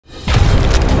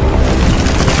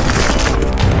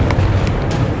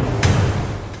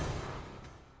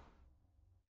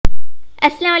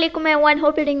Assalamualaikum everyone,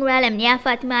 hope you're doing well. I'm Nia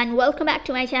Fatima and welcome back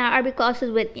to my channel Arabic Classes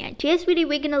with Nia. In today's video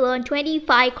we're going to learn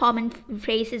 25 common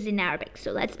phrases in Arabic.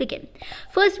 So let's begin.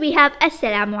 First we have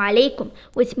Assalamualaikum,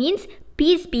 which means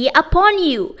peace be upon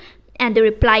you. And the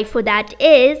reply for that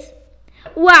is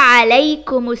Wa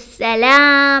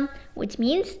alaikumussalam, which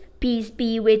means peace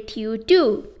be with you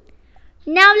too.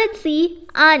 Now let's see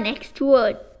our next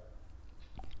word.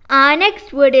 Our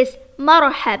next word is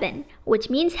marhaban, which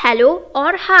means hello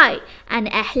or hi, and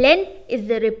ahlan is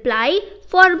the reply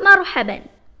for marhaban.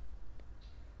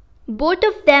 Both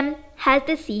of them has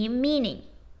the same meaning.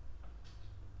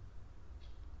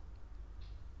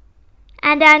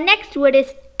 And our next word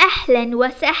is ahlan wa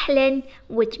sahlan,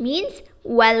 which means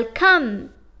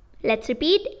welcome. Let's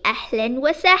repeat, ahlan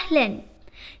wa sahlan.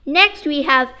 Next we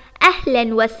have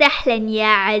ahlan wa sahlan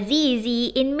ya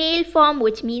azizi in male form,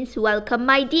 which means welcome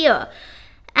my dear.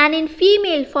 And in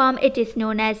female form it is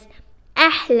known as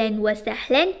ahlan wa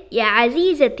sahlan ya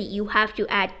azizati. You have to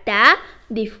add ta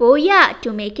before ya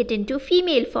to make it into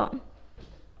female form.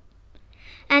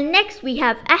 And next we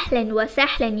have ahlan wa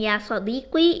sahlan ya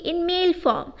sadiqi in male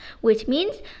form, which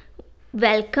means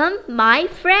welcome my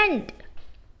friend.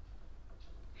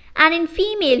 And in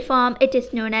female form it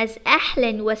is known as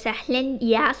ahlan wa sahlan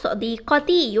ya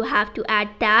sadiqati. You have to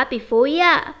add ta before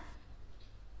ya.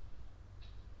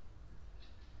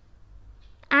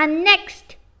 And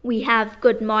next we have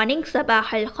good morning,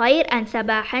 sabah al khair and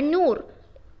sabah al noor.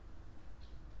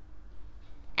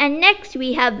 And next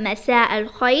we have masa al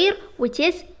khair, which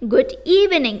is good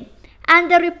evening. And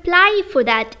the reply for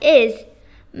that is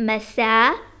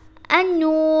masa al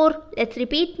noor. Let's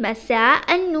repeat, masa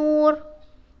al noor.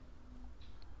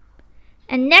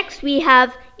 And next we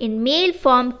have in male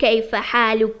form kayfa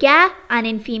haluka and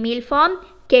in female form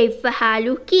kayfa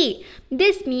haluki.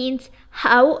 This means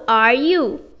how are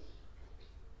you?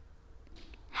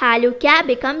 Haluka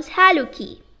becomes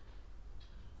haluki.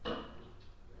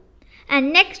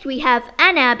 And next we have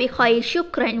ana bi khayr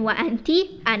shukran wa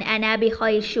anti and ana bi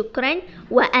khayr shukran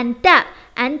wa anta.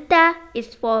 Anta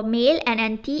is for male and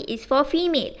anti is for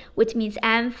female, which means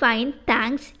I am fine,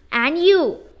 thanks, and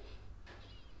you.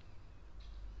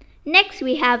 Next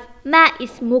we have ma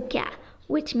ismuka,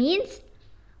 which means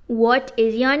what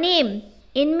is your name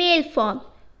in male form.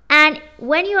 And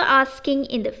when you're asking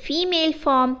in the female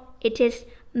form, it is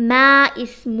ma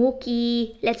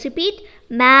ismuki. Let's repeat,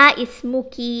 ma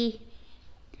ismuki.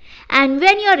 And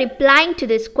when you're replying to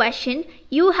this question,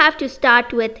 you have to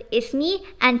start with ismi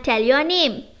and tell your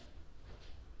name.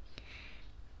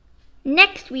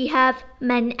 Next we have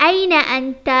man aina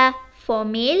anta for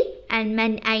male and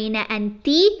man aina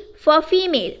anti for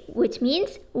female, which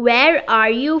means where are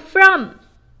you from?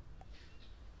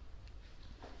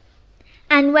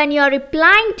 And when you're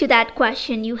replying to that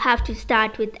question, you have to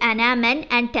start with ana man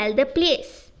and tell the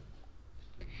place.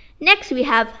 Next we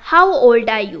have how old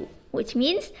are you, which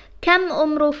means kam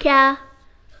umruka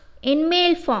in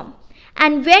male form.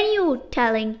 And when you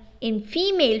telling in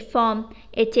female form,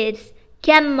 it is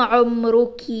kam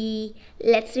umruki.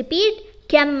 Let's repeat,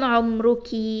 kam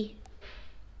umruki.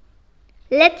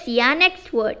 Let's see our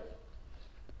next word.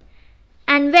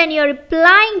 And when you're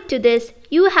replying to this,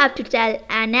 you have to tell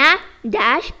ana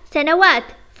dash sanawat.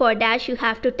 For dash you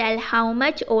have to tell how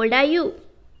much old are you.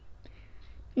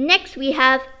 Next we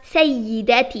have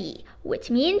sayyidati, which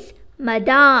means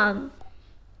madam.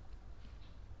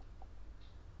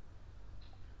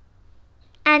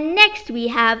 And next we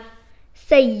have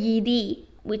sayyidi,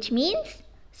 which means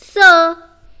sir.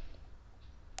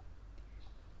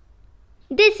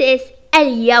 This is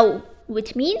al-yawm,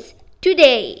 which means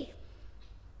today.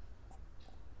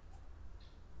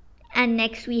 And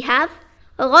next we have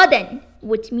ghadan,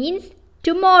 which means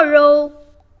tomorrow.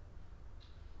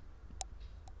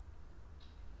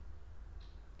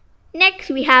 Next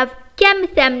we have kam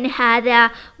thamn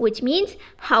hadha, which means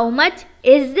how much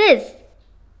is this?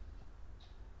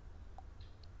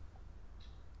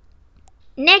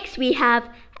 Next we have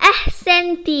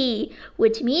ahsanti,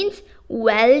 which means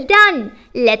well done.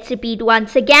 Let's repeat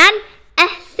once again,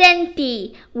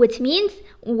 ahsanti, which means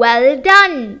well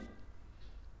done.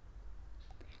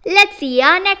 Let's see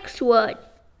our next word.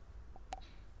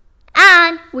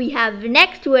 And we have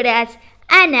next word as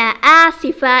ana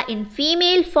asifa in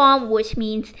female form, which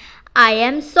means I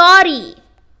am sorry.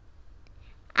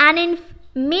 And in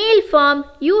male form,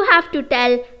 you have to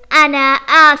tell ana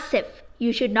asif.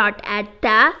 You should not add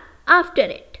ta after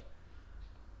it.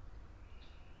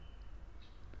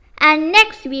 And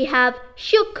next we have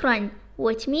shukran,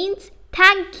 which means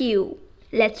thank you.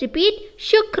 Let's repeat,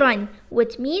 shukran,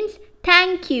 which means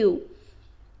thank you.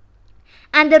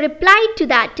 And the reply to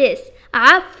that is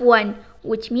Afwan,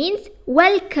 which means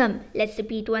welcome. Let's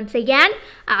repeat once again.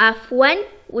 Afwan,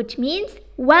 which means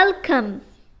welcome.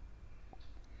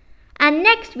 And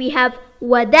next we have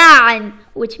wada'an,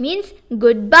 which means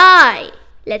goodbye.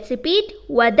 Let's repeat.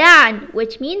 Wada'an,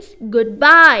 which means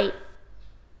goodbye.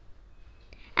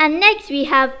 And next we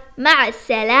have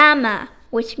ma'as-salama,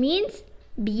 which means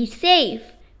be safe.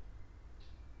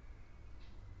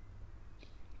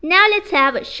 Now let's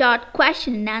have a short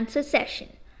question and answer session.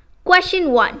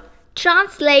 Question 1.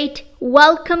 Translate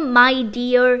welcome my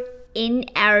dear in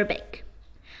Arabic.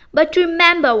 But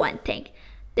remember one thing.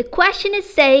 The question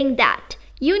is saying that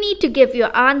you need to give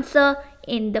your answer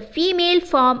in the female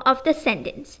form of the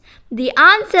sentence. The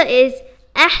answer is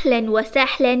Ahlan wa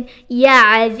sahlan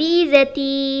ya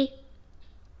azizati.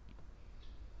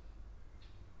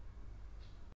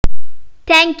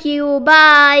 Thank you.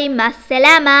 Bye.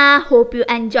 Masalama. Hope you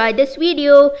enjoyed this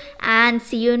video and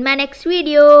see you in my next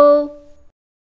video.